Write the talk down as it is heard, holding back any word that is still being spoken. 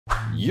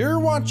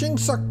You're watching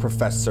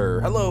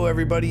SuckProfessor. Hello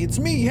everybody, it's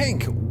me,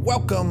 Hank.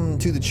 Welcome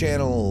to the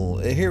channel.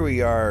 Here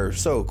we are.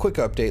 So, quick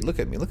update. Look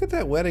at me. Look at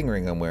that wedding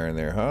ring I'm wearing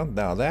there, huh?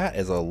 Now that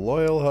is a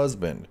loyal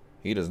husband.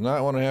 He does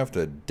not want to have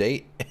to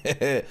date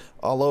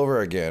all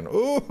over again.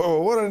 Ooh,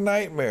 what a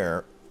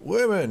nightmare.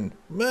 Women,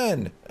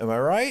 men, am I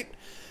right?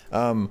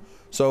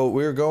 So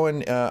we're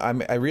going,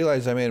 I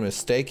realized I made a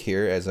mistake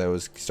here as I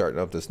was starting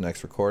up this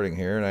next recording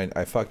here, and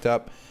I fucked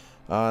up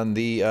on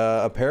the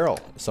apparel.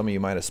 Some of you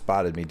might have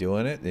spotted me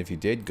doing it. If you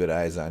did, good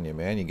eyes on you,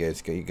 man. You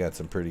got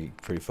some pretty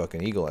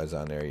fucking eagle eyes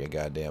on there, you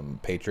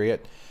goddamn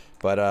patriot.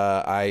 But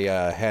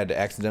I had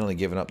accidentally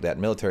given up that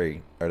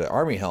military or the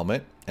army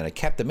helmet, and I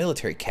kept the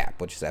military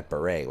cap, which is that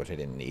beret, which I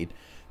didn't need.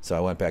 So I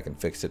went back and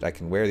fixed it. I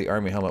can wear the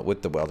army helmet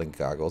with the welding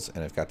goggles,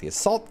 and I've got the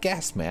assault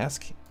gas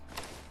mask,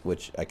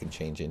 which I can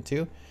change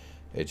into.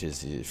 It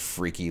just is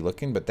freaky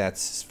looking, but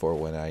that's for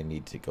when I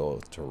need to go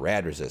to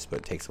rad resist, but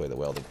it takes away the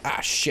welding. Ah,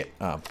 shit.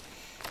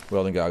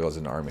 Welding goggles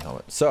and army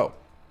helmet. So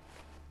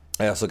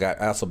I also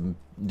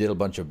did a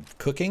bunch of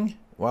cooking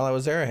while I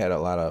was there. I had a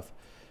lot of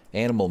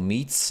animal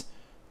meats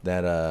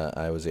that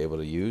I was able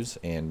to use,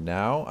 and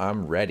now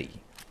I'm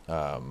ready.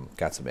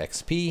 Got some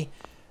XP,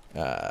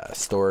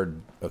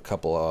 stored a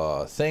couple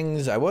of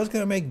things. I was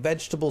gonna make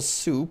vegetable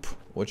soup,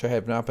 which I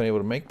have not been able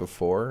to make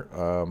before.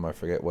 I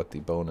forget what the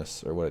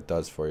bonus or what it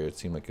does for you. It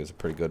seemed like it was a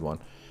pretty good one,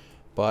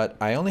 but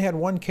I only had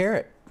 1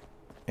 carrot,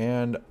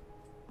 and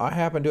I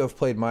happen to have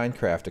played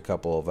Minecraft a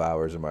couple of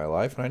hours in my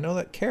life, and I know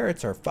that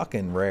carrots are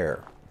fucking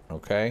rare.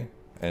 Okay,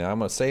 and I'm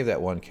gonna save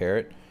that 1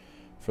 carrot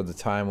for the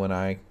time when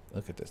I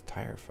look at this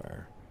tire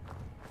fire.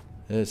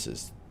 This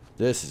is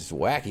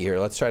wacky here.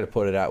 Let's try to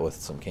put it out with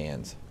some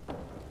cans.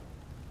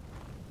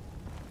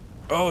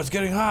 Oh, it's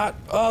getting hot.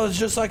 Oh, it's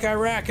just like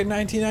Iraq in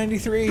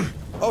 1993.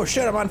 Oh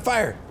shit, I'm on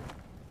fire.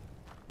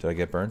 Did I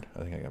get burned? I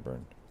think I got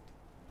burned.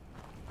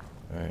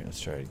 Alright, let's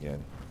try it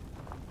again.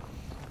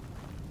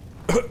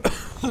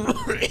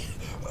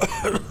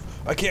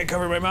 I can't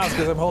cover my mouth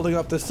because I'm holding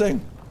up this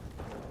thing.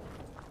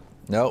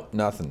 Nope,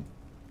 nothing.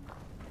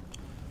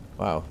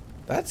 Wow,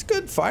 that's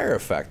good fire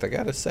effect, I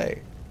gotta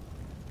say.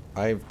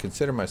 I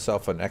consider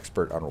myself an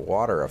expert on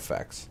water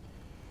effects.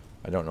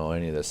 I don't know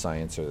any of the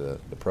science or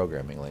the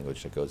programming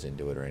language that goes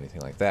into it or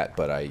anything like that,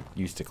 but I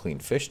used to clean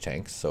fish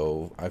tanks,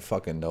 so I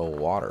fucking know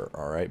water,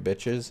 alright,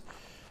 bitches?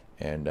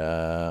 And,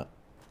 I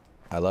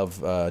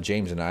love,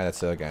 James and I, that's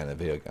the other guy in the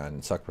video,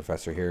 on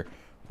SuckProfessor here,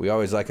 we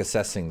always like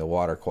assessing the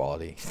water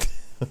quality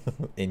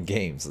in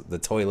games. The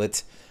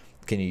toilet,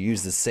 can you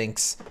use the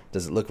sinks?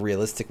 Does it look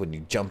realistic when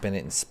you jump in it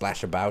and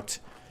splash about?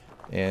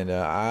 And,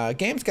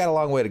 games got a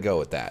long way to go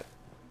with that.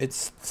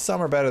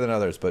 Some are better than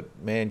others, but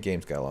man,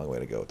 games got a long way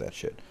to go with that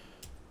shit.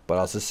 But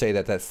I'll just say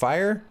that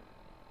fire,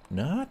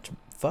 not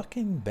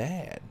fucking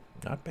bad.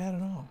 Not bad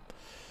at all.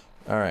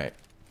 Alright.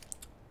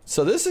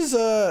 So this is,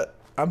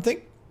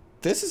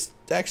 this is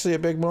actually a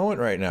big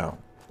moment right now.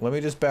 Let me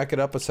just back it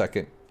up a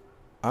second.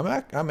 I'm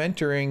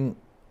transitioning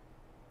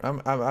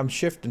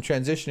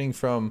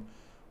from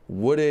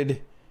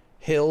wooded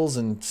hills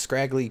and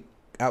scraggly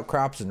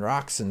outcrops and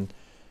rocks and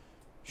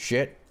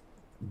shit.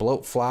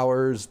 Bloat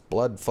flowers,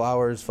 blood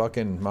flowers,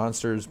 fucking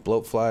monsters,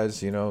 bloat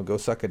flies, you know, go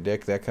suck a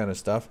dick, that kind of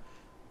stuff.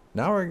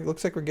 Now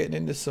looks like we're getting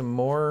into some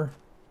more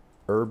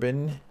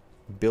urban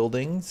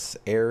buildings,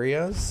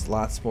 areas,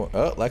 lots more.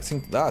 Oh,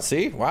 Lexington. Ah,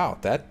 see, wow,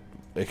 that.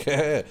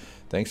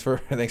 thanks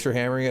for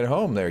hammering it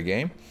home there,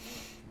 game.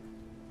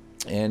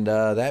 And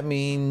that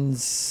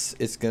means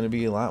it's going to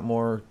be a lot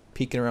more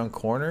peeking around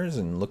corners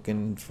and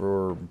looking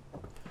for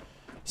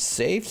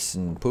safes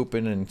and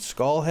pooping in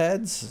skull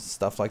heads,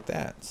 stuff like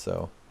that.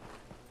 So.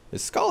 That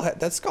skull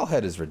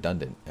head is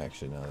redundant,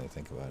 actually, now that I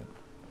think about it.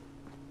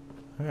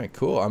 Alright,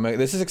 cool.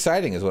 This is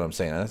exciting, is what I'm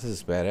saying. This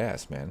is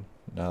badass, man.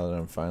 Now that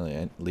I'm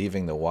finally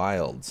leaving the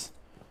wilds.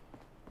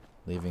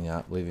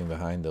 Leaving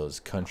behind those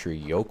country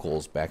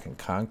yokels back in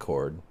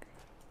Concord.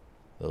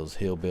 Those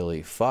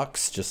hillbilly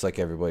fucks, just like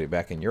everybody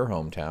back in your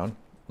hometown.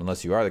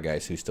 Unless you are the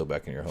guys who's still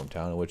back in your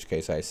hometown, in which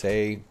case I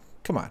say,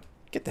 come on,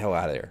 get the hell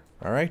out of there,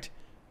 alright?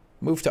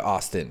 Move to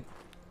Austin.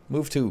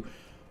 Move to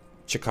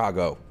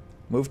Chicago.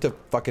 Move to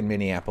fucking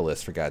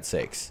Minneapolis, for God's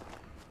sakes.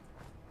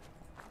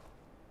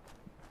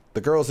 The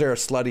girls there are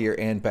sluttier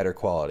and better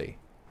quality.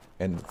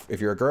 And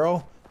if you're a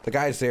girl, the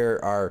guys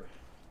there are,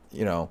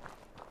 you know,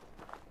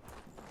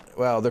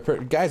 well,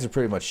 guys are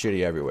pretty much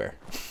shitty everywhere.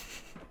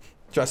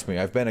 Trust me,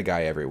 I've been a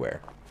guy everywhere.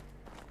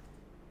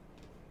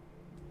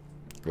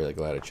 Really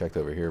glad I checked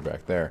over here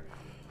back there.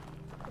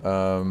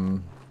 What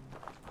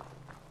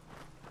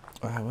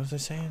was I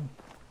saying?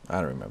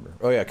 I don't remember.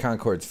 Oh yeah,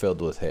 Concord's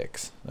filled with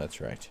hicks. That's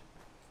right.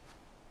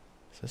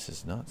 This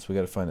is nuts. We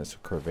gotta find this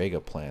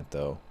Corvega plant,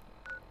 though.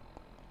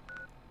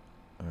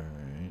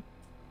 Alright.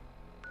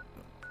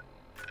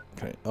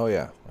 Okay. Oh,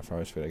 yeah. I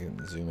probably should I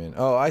can zoom in.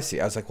 Oh, I see.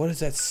 I was like, what is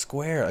that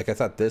square? Like, I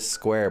thought this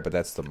square, but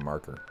that's the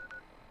marker.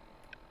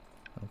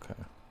 Okay.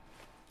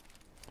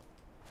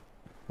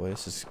 Well,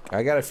 this is...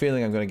 I got a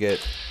feeling I'm gonna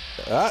get...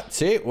 Ah,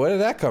 see? Where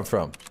did that come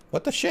from?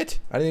 What the shit?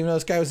 I didn't even know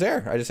this guy was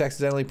there. I just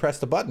accidentally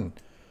pressed the button.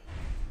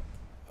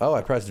 Oh,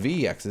 I pressed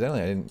V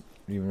accidentally. I didn't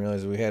even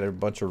realize we had a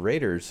bunch of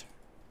raiders.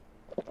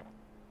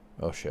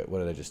 Oh shit, what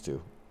did I just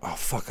do? Oh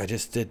fuck, I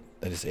just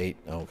ate.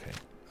 Oh, okay.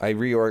 I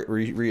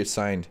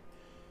reassigned.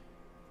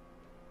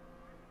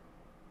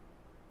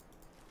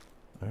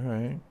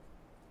 Alright.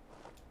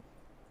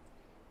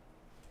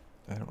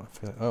 I don't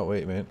feel like, oh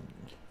wait a minute.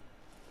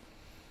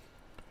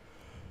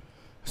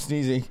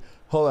 Sneezing.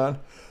 Hold on.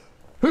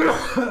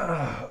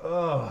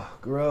 Oh,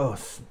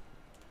 gross.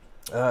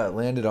 It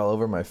landed all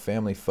over my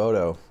family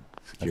photo.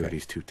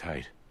 Security's too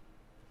tight.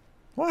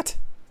 What?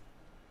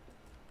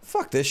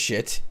 Fuck this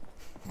shit.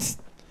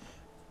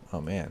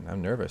 Oh man,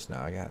 I'm nervous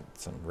now. I got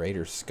some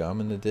raider scum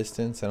in the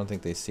distance. I don't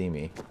think they see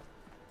me.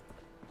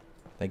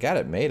 They got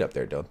it made up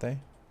there, don't they?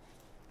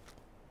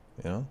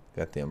 You know,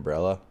 got the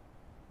umbrella.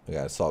 We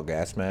got assault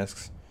gas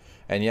masks.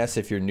 And yes,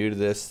 if you're new to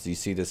this, you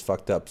see this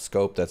fucked up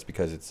scope, that's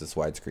because it's this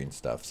widescreen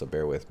stuff, so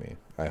bear with me.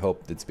 I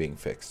hope it's being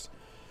fixed.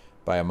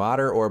 By a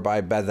modder or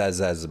by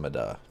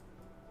Bethesda.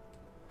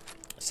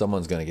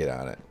 Someone's gonna get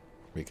on it,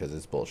 because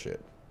it's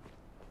bullshit.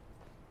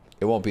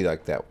 It won't be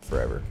like that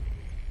forever.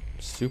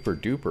 Super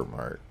Duper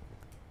Mart.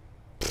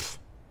 Pfft,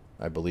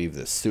 I believe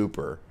the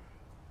super.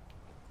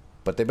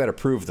 But they better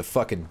prove the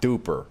fucking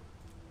duper.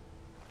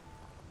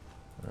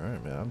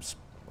 Alright, man,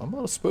 I'm a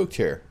little spooked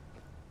here.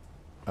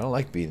 I don't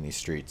like being in these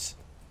streets.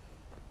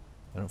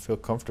 I don't feel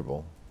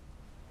comfortable.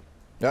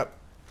 Yep.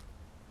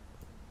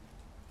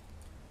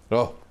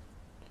 Oh.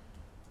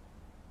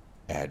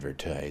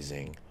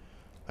 Advertising.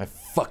 I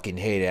fucking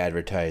hate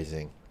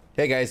advertising.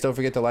 Hey guys, don't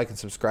forget to like and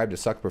subscribe to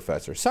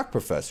SuckProfessor.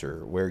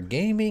 SuckProfessor, where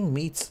gaming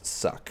meets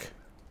suck.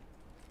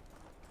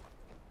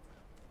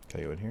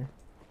 Can you in here?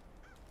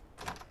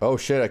 Oh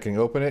shit, I can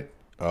open it?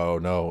 Oh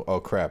no. Oh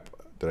crap.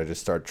 Did I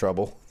just start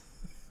trouble?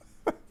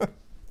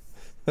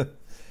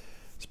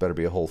 This better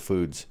be a Whole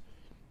Foods.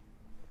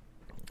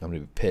 I'm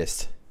gonna be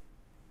pissed.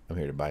 I'm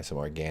here to buy some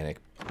organic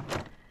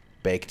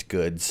baked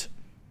goods.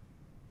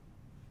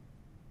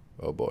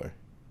 Oh boy.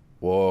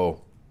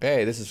 Whoa.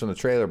 Hey, this is from the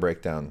trailer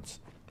breakdowns.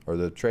 Or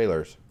the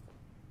trailers.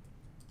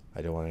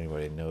 I don't want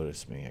anybody to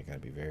notice me. I gotta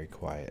be very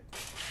quiet.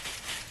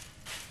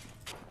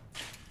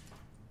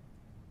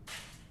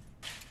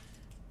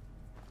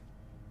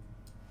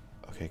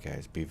 Okay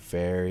guys, be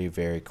very,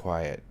 very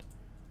quiet.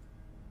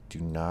 Do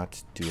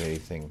not do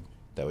anything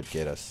that would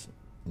get us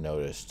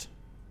noticed.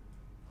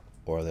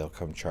 Or they'll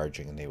come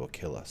charging and they will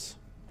kill us.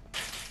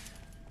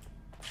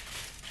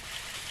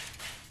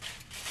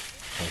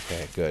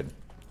 Okay, good.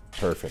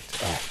 Perfect.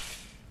 Oh.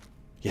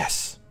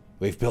 Yes!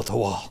 We've built a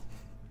wall.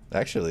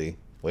 Actually,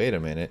 wait a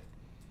minute.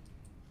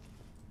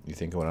 You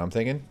thinking what I'm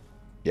thinking?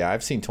 Yeah,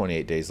 I've seen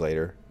 28 Days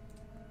Later.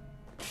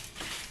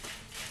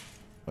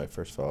 Wait,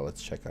 first of all,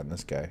 let's check on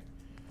this guy.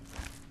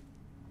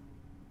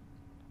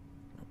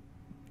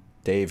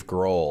 Dave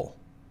Grohl.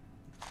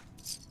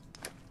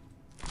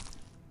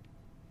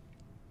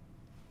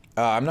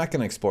 I'm not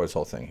going to explore this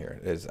whole thing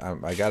here.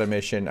 I got a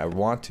mission. I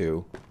want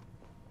to.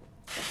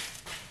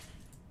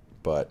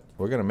 But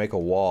we're going to make a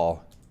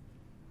wall.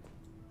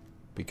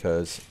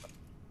 Because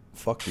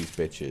fuck these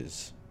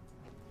bitches.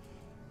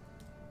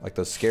 Like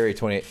those scary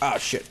 28... Oh,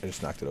 shit. I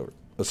just knocked it over.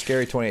 Those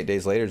scary 28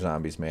 Days Later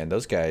zombies, man.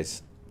 Those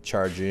guys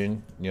charge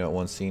in. You know,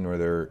 one scene where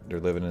they're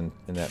living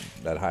in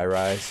that high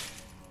rise.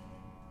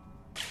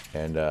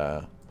 And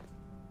the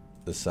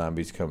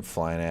zombies come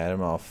flying at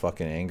him all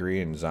fucking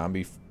angry and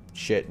zombie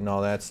shit and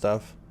all that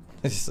stuff.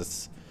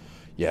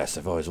 Yes,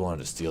 I've always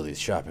wanted to steal these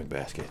shopping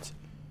baskets.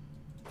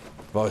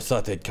 I've always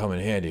thought they'd come in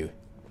handy.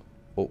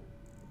 Oh, is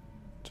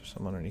there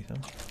something underneath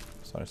them?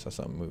 I saw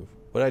something move.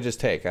 What did I just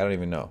take? I don't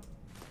even know.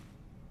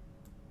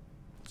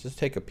 Let's just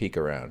take a peek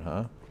around,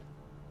 huh?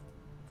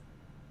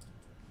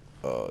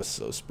 Oh, it's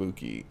so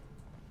spooky.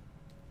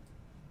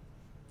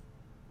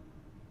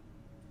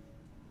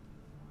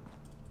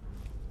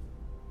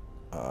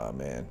 Oh,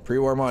 man.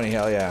 Pre-war money,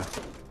 hell yeah.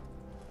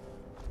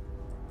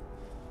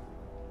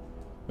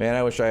 Man,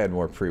 I wish I had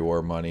more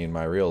pre-war money in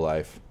my real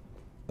life.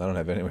 I don't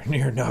have anywhere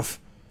near enough.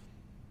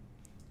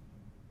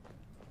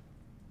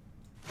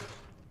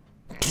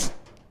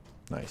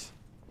 Nice.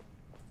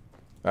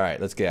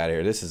 Alright, let's get out of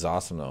here. This is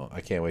awesome, though.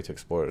 I can't wait to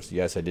explore this.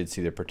 Yes, I did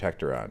see the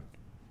Protector on.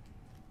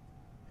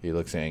 He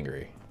looks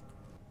angry.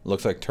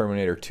 Looks like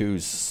Terminator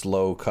 2's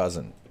slow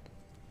cousin.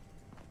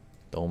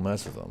 Don't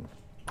mess with him.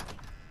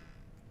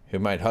 He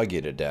might hug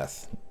you to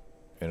death.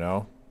 You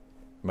know?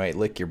 Might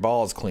lick your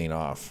balls clean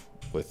off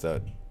with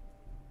a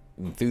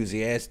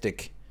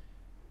enthusiastic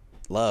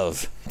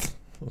love.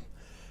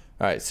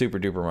 Alright, Super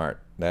Duper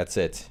Mart. That's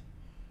it.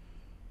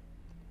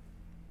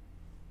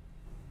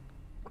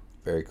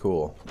 Very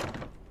cool.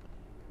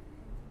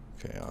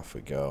 Okay, off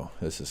we go.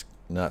 This is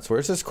nuts.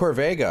 Where's this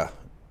Corvega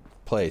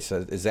place?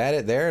 Is that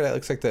it there? That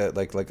looks like the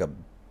like a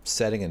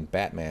setting in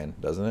Batman,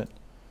 doesn't it?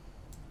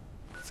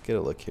 Let's get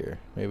a look here.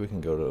 Maybe we can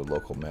go to a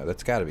local map.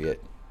 That's got to be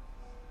it.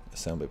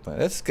 Assembly plant.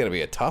 That's gonna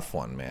be a tough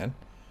one, man.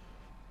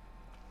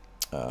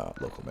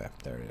 Local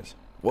map. There it is.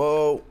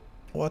 Whoa!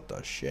 What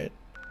the shit?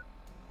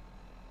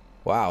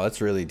 Wow, that's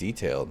really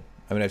detailed.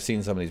 I mean, I've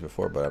seen some of these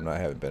before, but I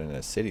haven't been in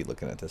a city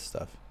looking at this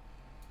stuff.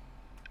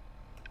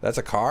 That's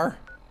a car?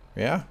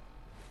 Yeah?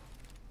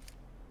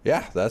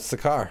 Yeah, that's the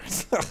car.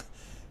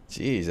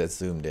 Jeez, that's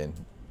zoomed in.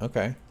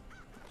 Okay.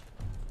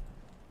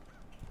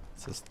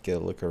 Let's just get a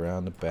look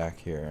around the back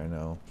here. I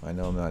know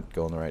I'm not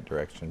going the right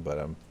direction, but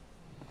I'm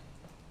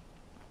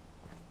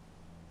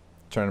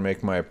trying to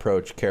make my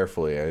approach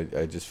carefully.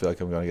 I just feel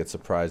like I'm going to get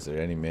surprised at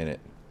any minute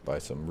by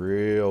some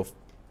real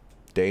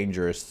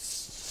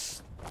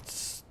dangerous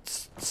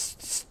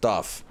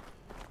stuff.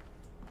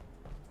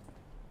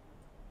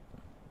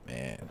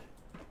 Man.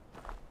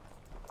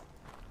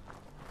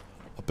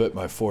 I bet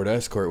my Ford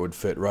Escort would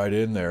fit right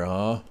in there,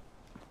 huh?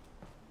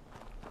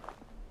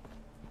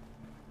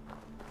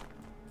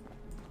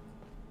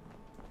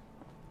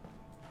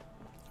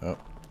 Oh.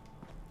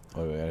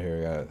 What do we got here?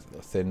 We got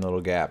a thin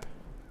little gap.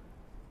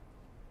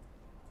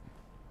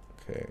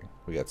 Okay.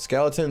 We got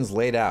skeletons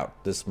laid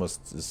out. This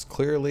is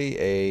clearly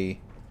a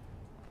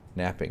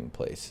napping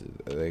place.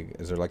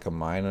 Is there like a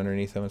mine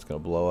underneath them? It's gonna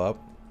blow up.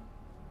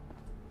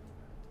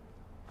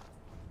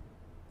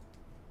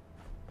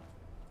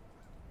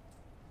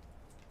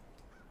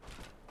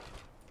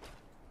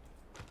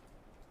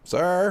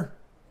 Sir?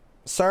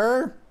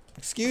 Sir?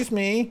 Excuse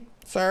me,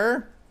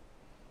 sir?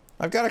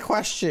 I've got a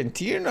question.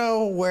 Do you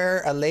know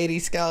where a lady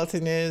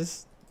skeleton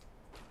is?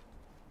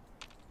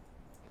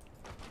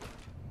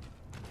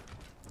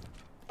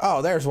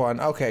 Oh, there's one.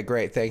 Okay,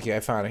 great. Thank you. I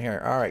found it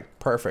here. All right,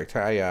 perfect.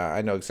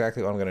 I know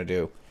exactly what I'm gonna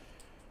do.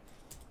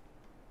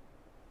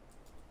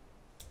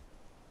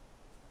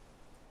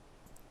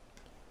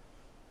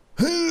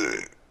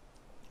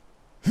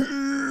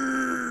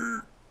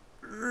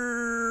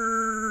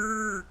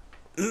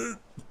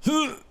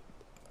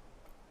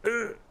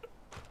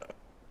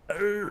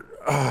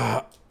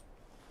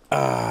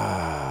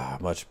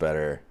 Much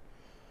better.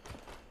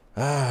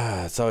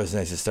 It's always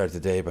nice to start the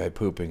day by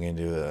pooping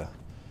into a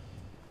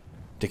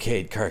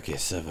decayed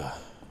carcass of a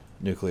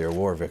nuclear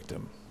war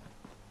victim.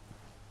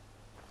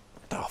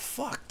 Oh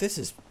fuck,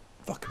 this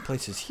fucking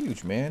place is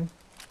huge, man.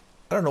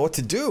 I don't know what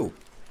to do.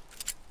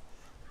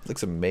 It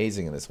looks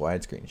amazing in this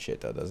widescreen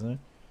shit though, doesn't it?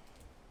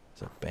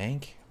 It's a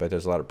bank? Bet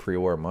there's a lot of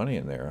pre-war money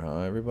in there, huh,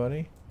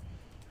 everybody?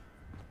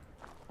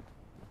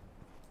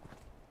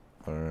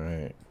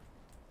 Alright.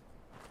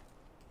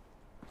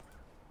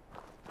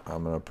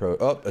 I'm gonna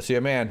oh, I see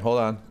a man. Hold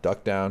on.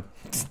 Duck down.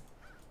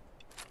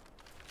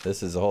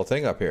 This is the whole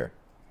thing up here.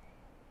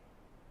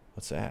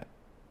 What's that?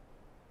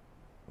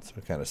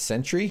 Some kind of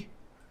sentry?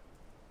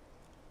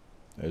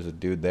 There's a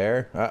dude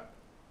there. Ah.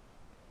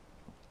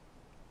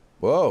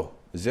 Whoa.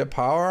 Is that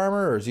power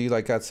armor or is he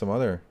like got some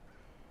other...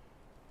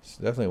 He's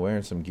definitely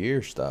wearing some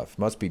gear stuff.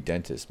 Must be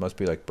dentist. Must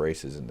be like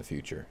braces in the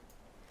future.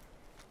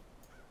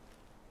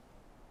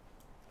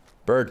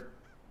 Bird.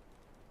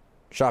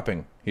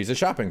 Shopping. He's a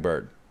shopping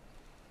bird.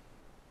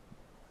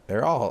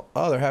 They're all...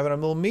 Oh, they're having a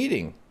little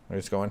meeting. They're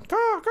just going...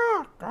 Caw,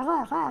 caw,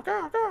 caw, caw,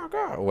 caw, caw,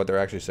 caw. What they're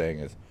actually saying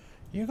is...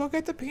 You go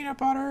get the peanut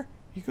butter.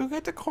 You go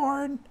get the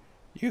corn.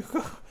 You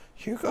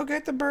go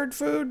get the bird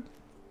food.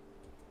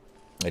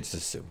 I just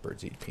assume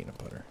birds eat peanut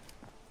butter.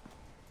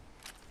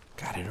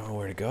 God, I don't know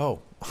where to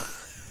go.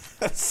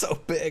 That's so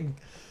big.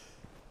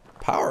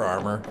 Power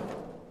armor.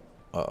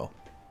 Uh-oh.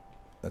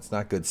 That's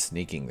not good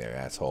sneaking there,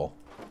 asshole.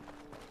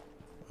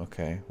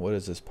 Okay, what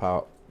is this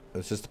power?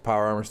 It's just a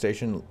power armor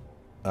station.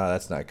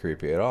 That's not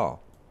creepy at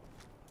all.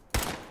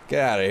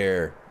 Get out of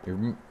here.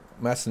 You're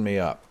messing me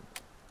up.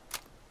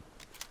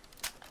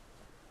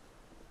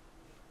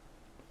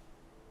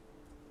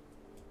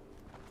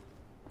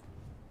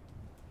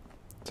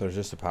 So there's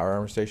just a power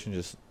armor station,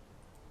 just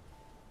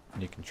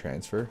you can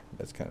transfer.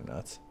 That's kind of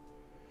nuts.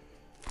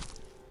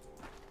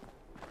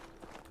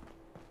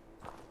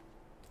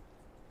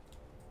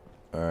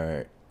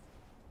 Alright.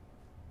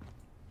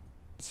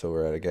 So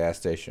we're at a gas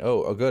station.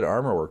 Oh, a good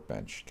armor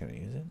workbench. Can I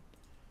use it?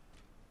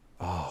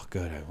 Oh,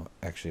 good.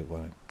 I actually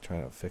want to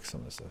try to fix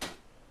some of this stuff.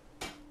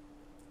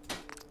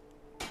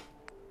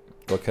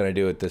 What can I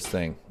do with this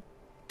thing?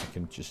 I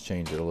can just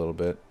change it a little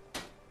bit.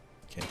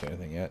 Can't do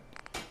anything yet.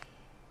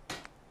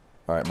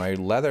 Alright, my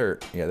leather...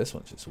 Yeah, this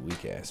one's just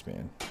weak ass,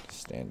 man.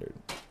 Standard.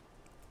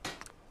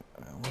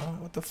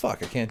 What the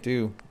fuck? I can't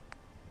do...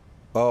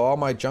 Oh, all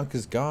my junk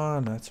is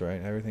gone. That's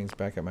right. Everything's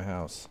back at my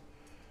house.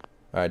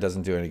 Alright,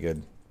 doesn't do any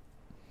good.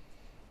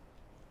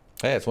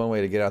 Hey, it's one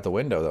way to get out the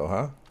window, though,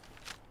 huh?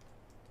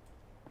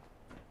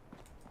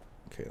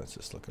 Okay, let's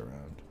just look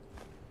around.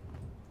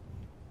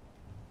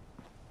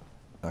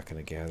 Not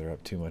gonna gather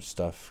up too much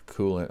stuff.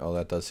 Coolant. Oh,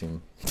 that does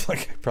seem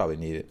like I probably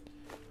need it.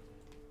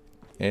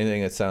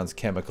 Anything that sounds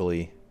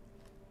chemically.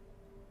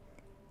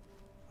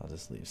 I'll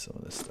just leave some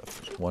of this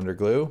stuff. Wonder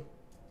glue.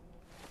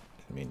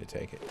 Didn't mean to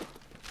take it.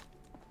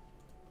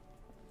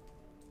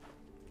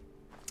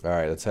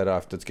 Alright, let's head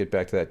off. Let's get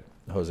back to that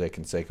Jose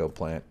Canseco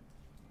plant.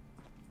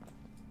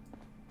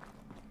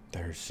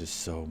 There's just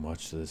so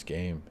much to this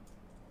game.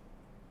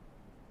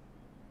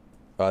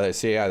 Oh, they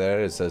see, yeah, there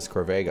it is. It says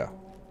Corvega.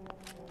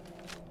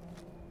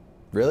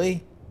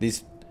 Really?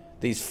 These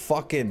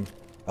fucking...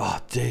 Oh,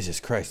 Jesus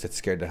Christ, that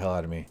scared the hell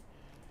out of me.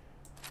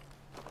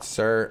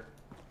 Sir.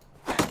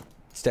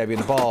 Stab you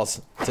in the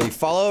balls. Till you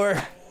fall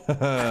over.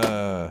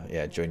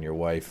 Yeah, join your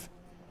wife.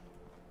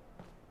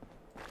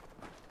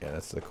 Yeah,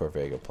 that's the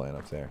Corvega plant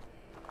up there.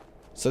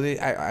 So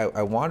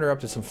I wander up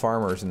to some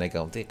farmers and they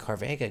go, the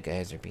Corvega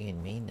guys are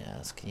being mean to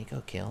us. Can you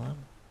go kill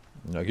them?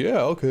 I'm like,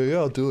 yeah, okay, yeah,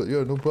 I'll do it.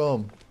 Yeah, no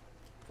problem.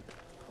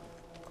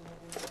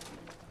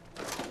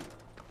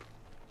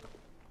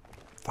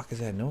 Fuck is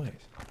that noise?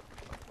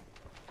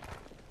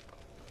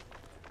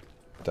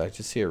 Did I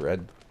just see a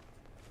red?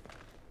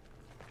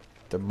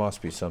 There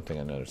must be something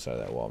on the other side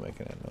of that wall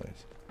making that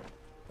noise.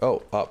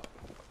 Oh, up.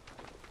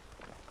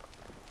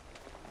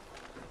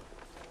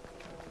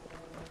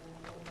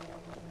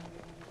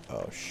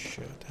 Oh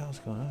shit, what the hell's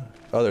going on?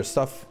 Oh, there's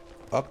stuff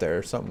up there.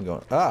 There's something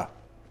going. Ah!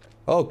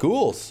 Oh,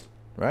 ghouls!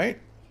 Right?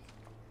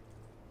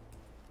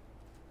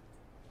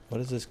 What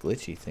is this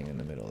glitchy thing in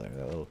the middle there?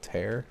 That little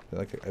tear?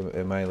 Like,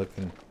 am I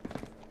looking?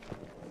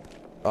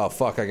 Oh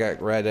fuck! I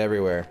got red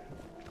everywhere.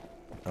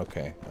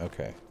 Okay,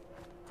 okay.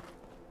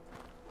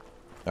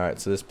 All right,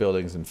 so this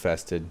building's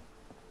infested.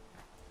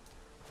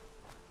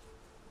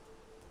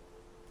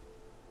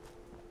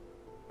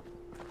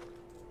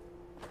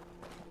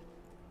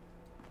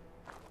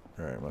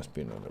 All right, must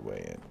be another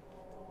way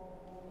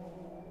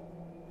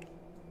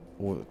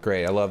in. Ooh,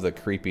 great! I love the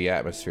creepy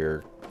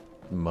atmosphere,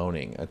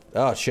 moaning.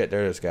 Oh shit!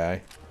 There's this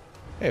guy.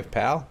 Hey,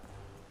 pal.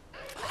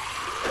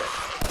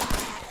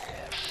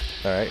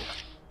 All right.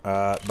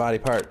 Body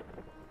part.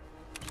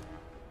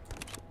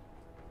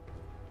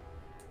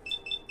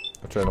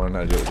 I'm trying to learn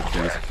how to do it with the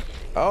keys.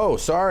 Oh,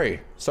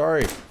 sorry.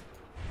 Sorry.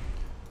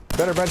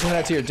 Better mention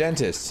that to your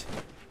dentist.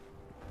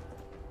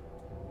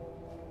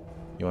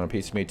 You want a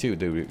piece of me too,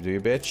 do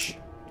you, bitch?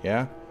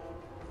 Yeah?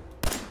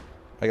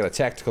 I got a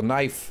tactical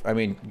knife. I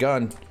mean,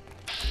 gun.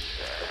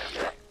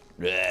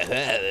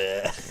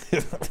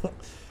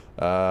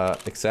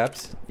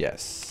 Accept?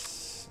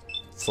 Yes.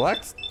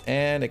 Select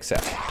and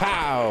accept.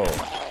 Pow!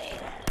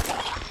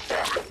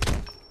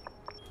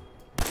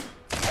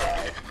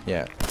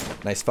 Yeah.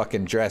 Nice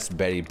fucking dress,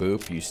 Betty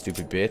Boop, you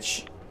stupid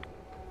bitch.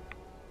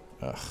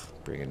 Ugh,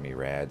 bringing me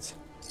rads.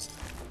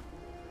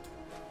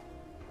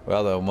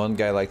 Well, the one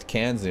guy liked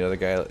cans, and the other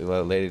guy,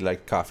 the lady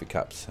liked coffee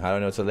cups. How do I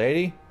know it's a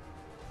lady?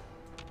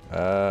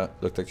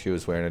 Looked like she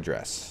was wearing a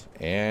dress.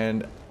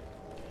 And I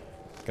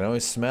can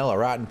always smell a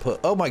rotten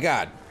oh my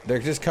god! They're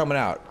just coming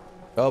out.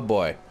 Oh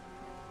boy.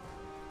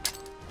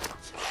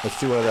 Let's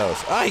do one of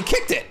those. Ah, he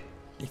kicked it!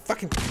 He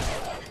fucking...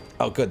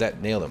 Oh good,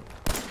 that nailed him.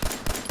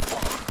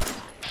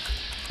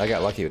 I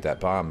got lucky with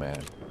that bomb,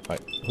 man. Like,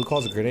 who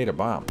calls a grenade a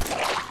bomb?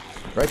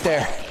 Right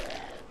there.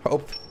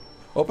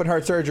 Open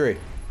heart surgery.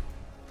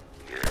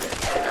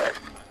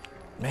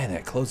 Man,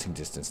 that closing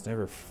distance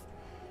never...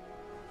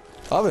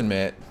 Oven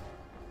mitt.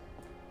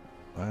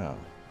 Wow.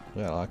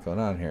 We got a lot going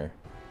on here.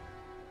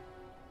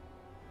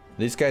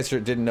 These guys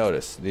didn't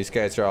notice. These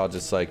guys are all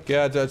just like,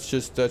 yeah, that's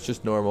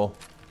just normal.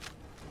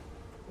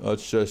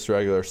 That's just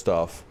regular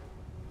stuff.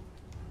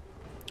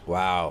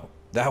 Wow.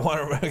 That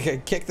one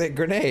kicked that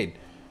grenade.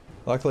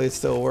 Luckily, it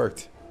still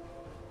worked.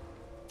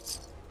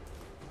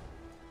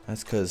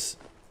 That's because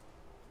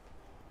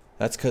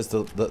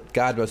the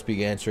God must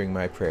be answering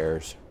my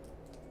prayers.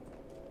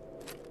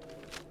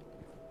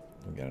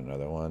 We got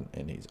another one,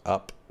 and he's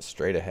up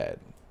straight ahead,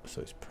 so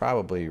he's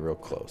probably real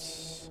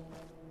close.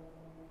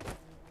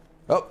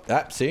 Oh,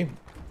 see,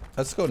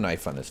 let's go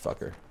knife on this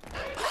fucker.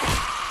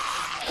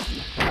 I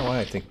don't know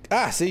why I think.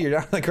 Ah, see, you're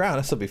down on the ground.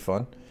 This will be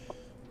fun.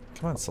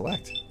 Come on,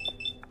 select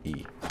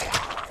E.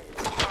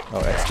 Oh,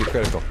 X too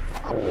critical.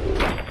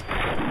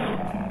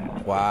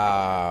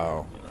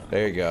 Wow.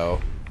 There you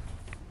go.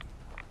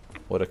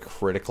 What a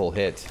critical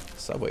hit.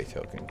 Subway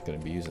token. Gonna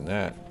be using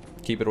that.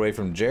 Keep it away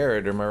from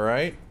Jared, am I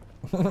right?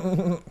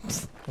 What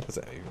does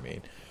that even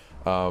mean?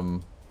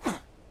 Alright,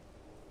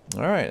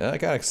 that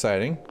got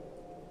exciting.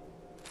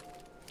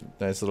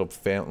 Nice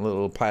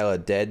little pile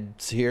of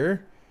deads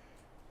here.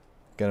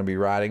 Gonna be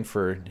rotting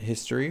for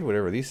history,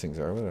 whatever these things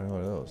are. What the hell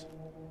are those?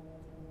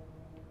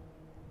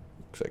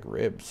 Looks like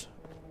ribs.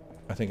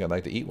 I think I'd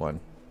like to eat one.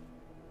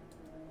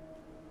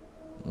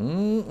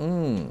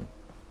 There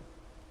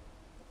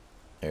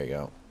you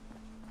go.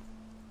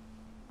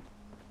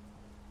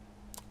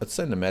 Let's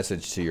send a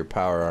message to your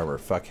power armor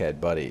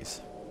fuckhead buddies.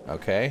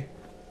 Okay?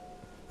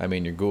 I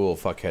mean your ghoul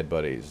fuckhead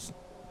buddies.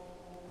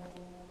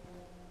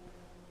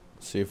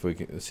 See if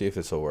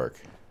this will work.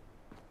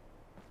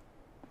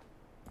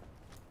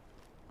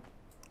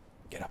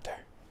 Get up there.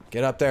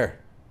 Get up there.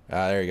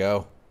 Ah, there you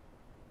go.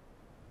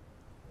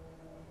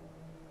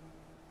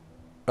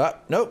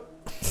 Nope.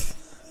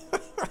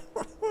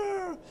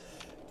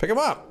 Pick him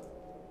up.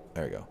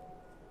 There we go.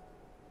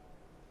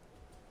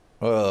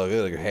 Oh, look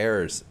at the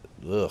hairs.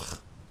 Ugh.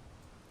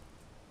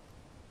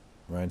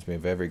 Reminds me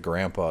of every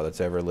grandpa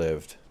that's ever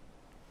lived.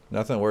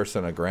 Nothing worse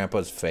than a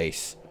grandpa's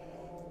face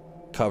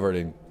covered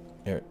in...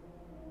 Here.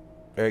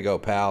 There you go,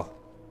 pal.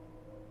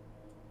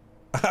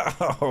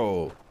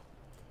 Oh.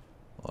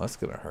 Well, that's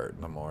gonna hurt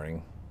in the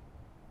morning.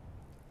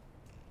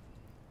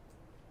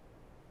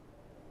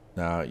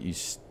 Now, you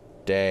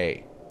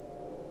stay.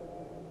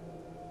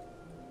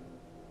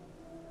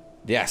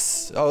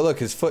 Yes. Oh, look,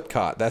 his foot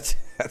caught. That's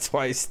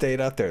why he stayed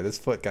up there. This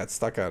foot got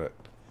stuck on it.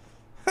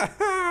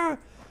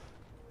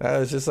 That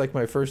was just like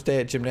my first day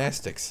at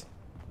gymnastics.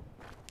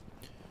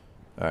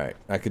 Alright,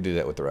 I could do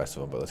that with the rest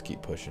of them, but let's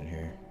keep pushing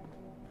here.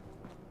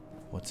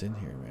 What's in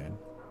here, man?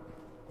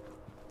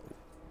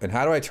 And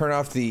how do I turn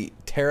off the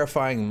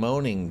terrifying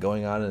moaning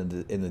going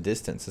on in the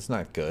distance? It's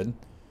not good.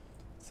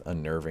 It's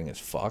unnerving as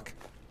fuck.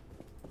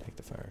 Take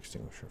the fire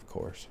extinguisher, of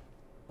course.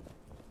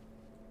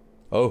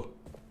 Oh!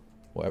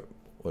 What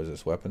is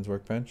this? Weapons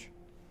workbench?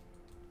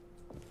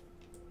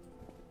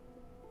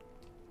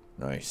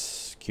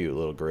 Nice. Cute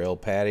little grill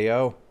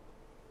patio.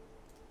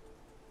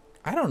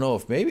 I don't know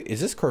if maybe... Is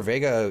this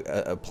Corvega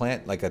a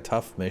plant, like a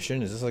tough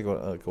mission? Is this like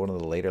one of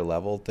the later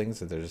level things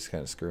that they're just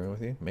kind of screwing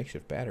with you?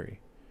 Makeshift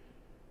battery.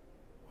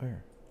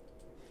 Where?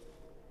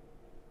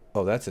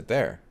 Oh, that's it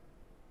there.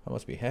 That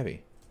must be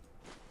heavy.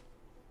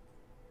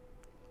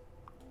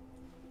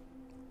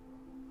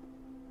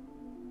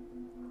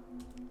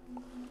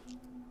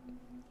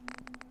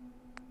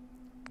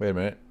 Wait a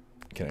minute.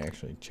 Can I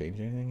actually change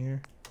anything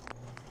here?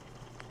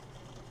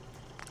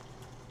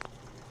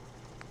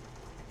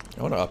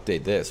 I want to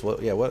update this.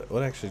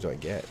 What actually do I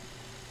get?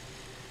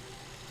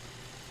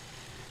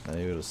 Are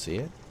you able to see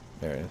it?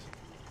 There it is.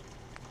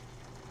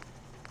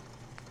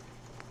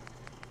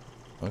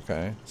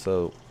 Okay,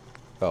 so...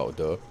 Oh,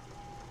 duh.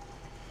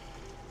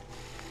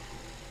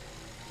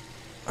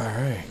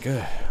 Alright,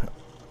 good.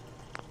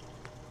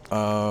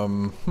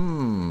 Oh,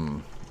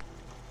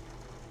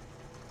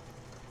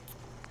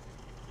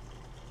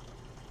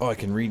 I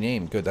can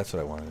rename. Good, that's what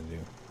I wanted to do.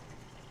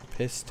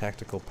 Piss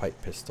Tactical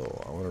Pipe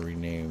Pistol. I want to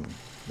rename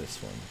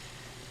this one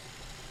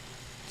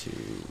to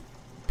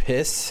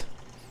Piss,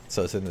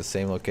 so it's in the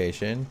same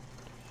location.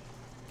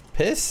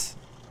 Piss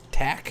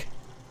Tack.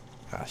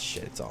 Ah,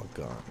 shit, it's all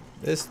gone.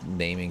 This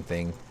naming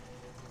thing.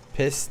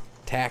 Piss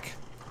Tack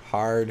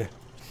Hard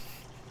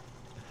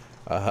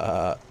Pipe.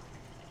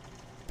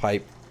 I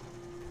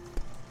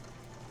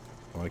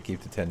want to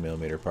keep the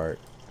 10mm part.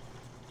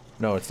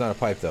 No, it's not a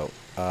pipe though.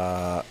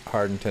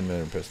 Hardened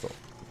 10mm pistol.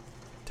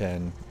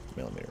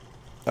 10mm.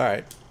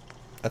 Alright.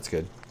 That's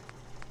good.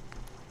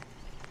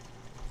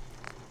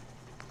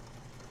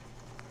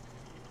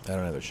 I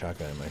don't have a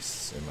shotgun in my...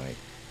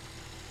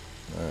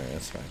 Alright,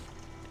 that's fine.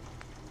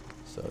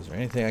 So is there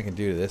anything I can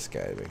do to this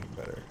guy to make him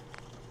better?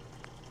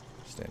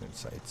 Standard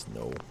sights?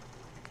 No.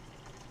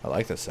 I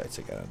like the sights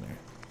I got on there.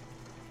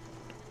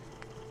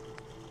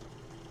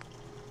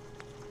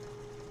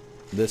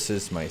 This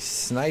is my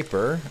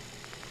sniper.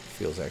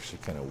 Feels actually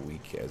kind of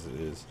weak as it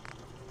is.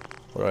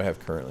 What do I have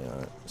currently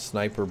on it?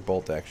 Sniper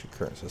bolt action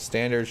current. So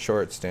standard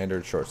short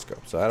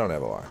scope. So I don't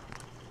have a lot.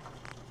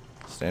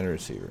 Standard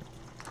receiver.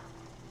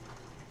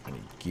 I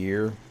need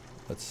gear.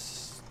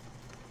 Let's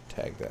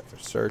tag that for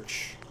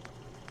search.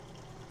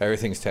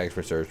 Everything's tagged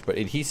for search, but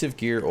adhesive,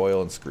 gear,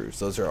 oil, and screws.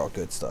 Those are all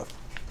good stuff.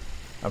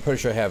 I'm pretty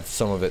sure I have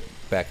some of it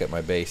back at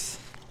my base.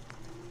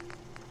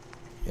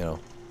 You know.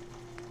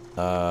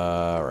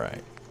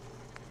 Alright.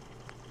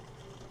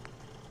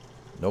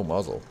 No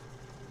muzzle.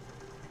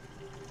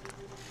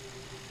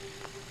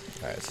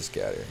 Alright, let's just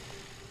get out of here.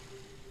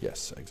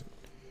 Yes, exit.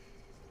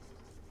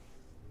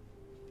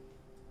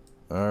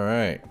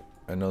 Alright.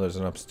 I know there's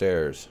an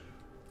upstairs.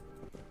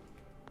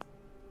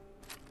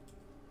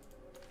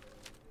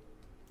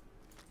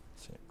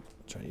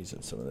 Try to use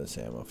up some of this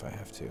ammo if I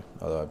have to.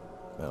 Although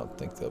I don't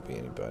think there'll be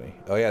anybody.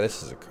 Oh yeah,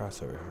 this is a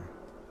crossover here.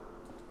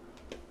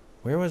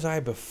 Where was I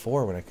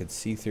before when I could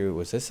see through?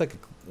 Was this like a...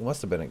 It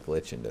must have been a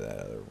glitch into that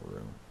other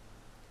room.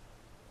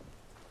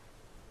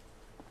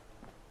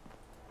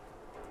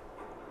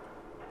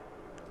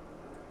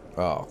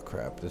 Oh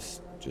crap, this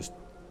just...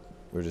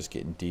 We're just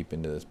getting deep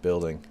into this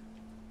building.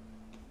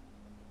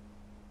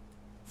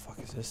 The fuck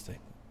is this thing?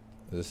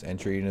 Is this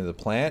entry into the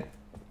plant?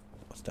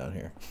 What's down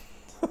here?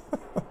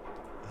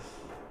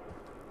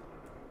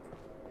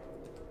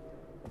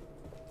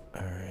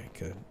 Alright,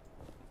 good.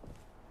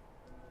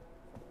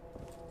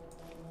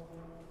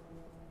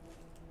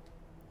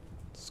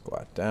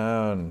 Squat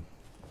down.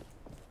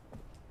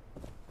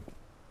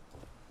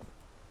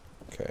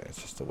 Okay,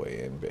 it's just a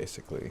way in,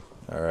 basically.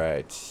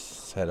 Alright,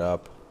 set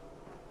up.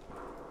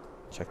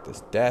 Check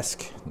this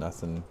desk.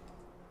 Nothing.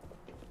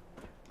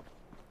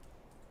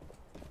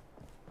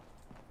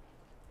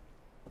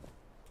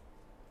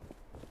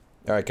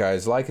 Alright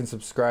guys, like and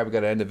subscribe. We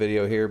gotta end the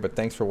video here, but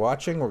thanks for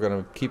watching. We're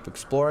gonna keep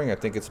exploring. I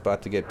think it's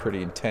about to get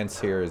pretty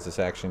intense here as this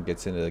action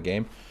gets into the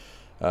game.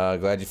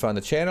 Glad you found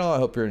the channel. I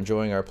hope you're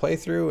enjoying our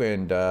playthrough,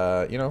 and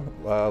you know,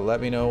 let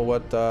me know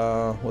what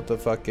the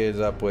fuck is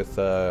up with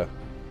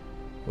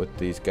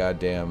these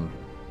goddamn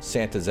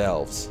Santa's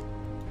elves.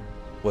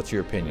 What's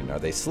your opinion? Are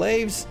they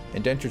slaves,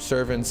 indentured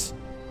servants,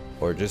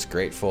 or just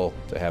grateful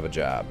to have a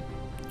job?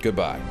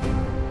 Goodbye.